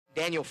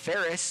Daniel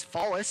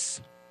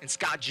Fallis, and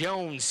Scott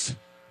Jones,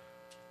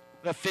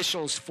 the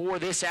officials for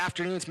this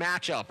afternoon's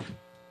matchup.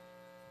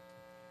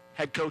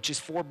 Head coaches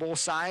for both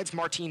sides: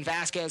 Martin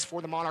Vasquez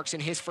for the Monarchs in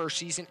his first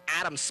season,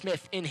 Adam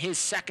Smith in his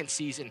second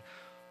season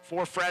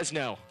for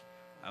Fresno.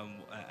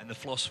 And the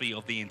philosophy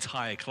of the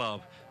entire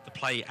club to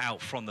play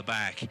out from the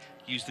back,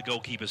 use the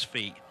goalkeeper's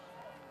feet.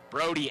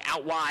 Brody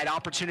out wide,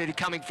 opportunity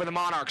coming for the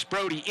Monarchs.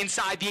 Brody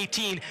inside the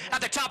 18,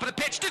 at the top of the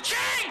pitch to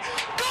Chang!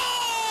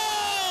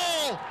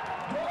 Goal!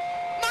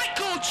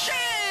 Michael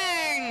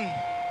Chang!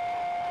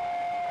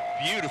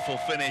 Beautiful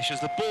finish as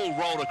the ball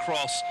rolled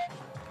across.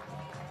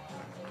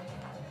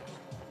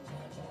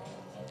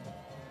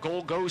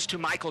 Goal goes to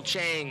Michael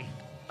Chang.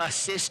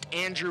 Assist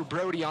Andrew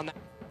Brody on that.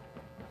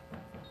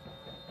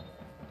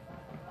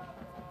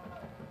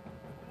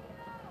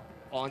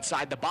 Ball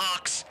inside the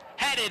box,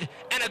 headed,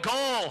 and a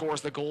goal. Scores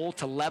the goal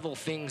to level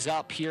things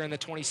up here in the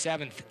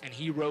 27th, and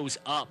he rose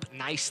up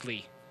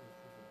nicely.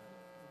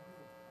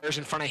 There's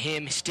in front of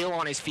him, still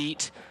on his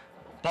feet.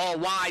 Ball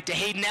wide to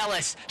Hayden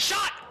Ellis.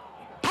 Shot!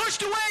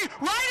 Pushed away!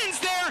 Ryden's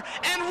there,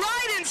 and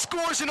Ryden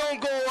scores an own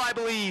goal, I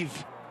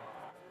believe.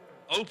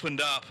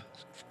 Opened up,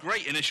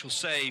 great initial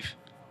save,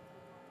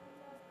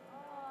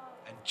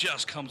 and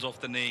just comes off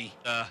the knee.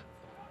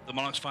 The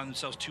Monarchs find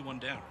themselves 2-1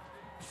 down.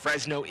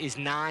 Fresno is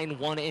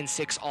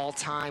 9-1-6 all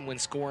time when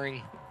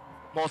scoring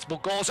multiple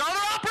goals. Another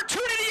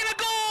opportunity and a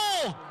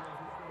goal!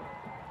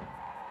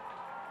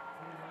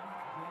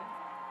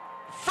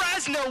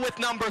 Fresno with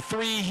number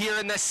 3 here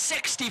in the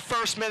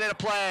 61st minute of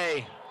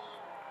play.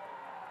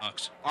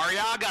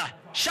 Arriaga,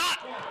 shot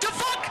to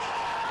Fuck,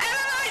 and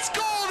a nice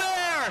goal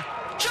there!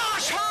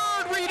 Josh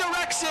Hurd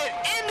redirects it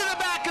into the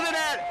back of the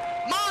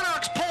net.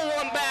 Monarchs pull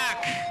one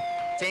back.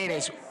 Saying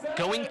is,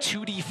 going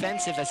too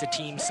defensive as a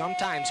team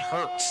sometimes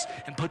hurts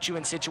and puts you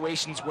in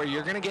situations where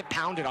you're going to get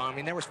pounded on. I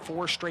mean, there was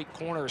 4 straight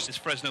corners. This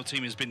Fresno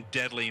team has been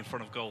deadly in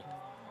front of goal.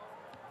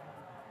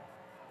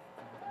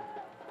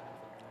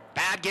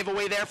 Bad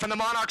giveaway there from the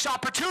Monarchs.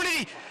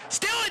 Opportunity,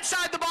 still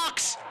inside the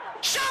box.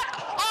 Shot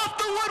off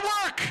the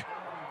woodwork.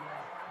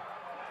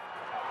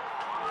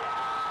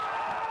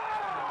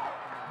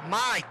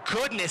 My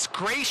goodness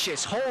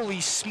gracious,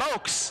 holy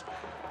smokes.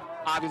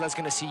 Avila's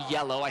going to see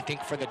yellow, I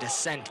think, for the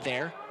descent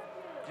there.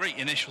 Great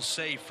initial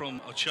save from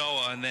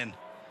Ochoa, and then,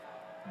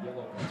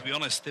 to be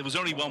honest, there was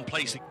only one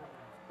place.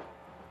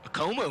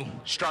 Akomu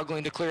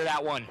struggling to clear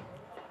that one.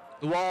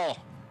 The wall,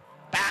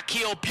 back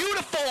heel,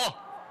 beautiful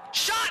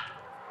shot,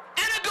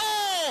 and a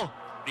goal!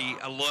 The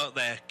alert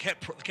there,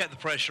 kept the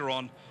pressure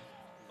on.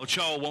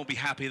 Ochoa won't be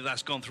happy that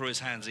that's gone through his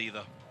hands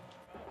either.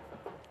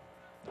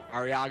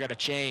 Arriaga to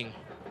Chang.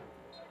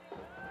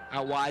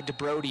 Out wide to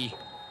Brody.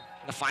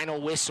 The final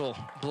whistle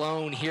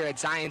blown here at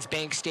Zions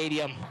Bank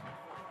Stadium.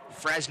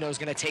 Fresno's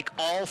going to take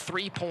all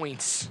 3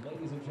 points.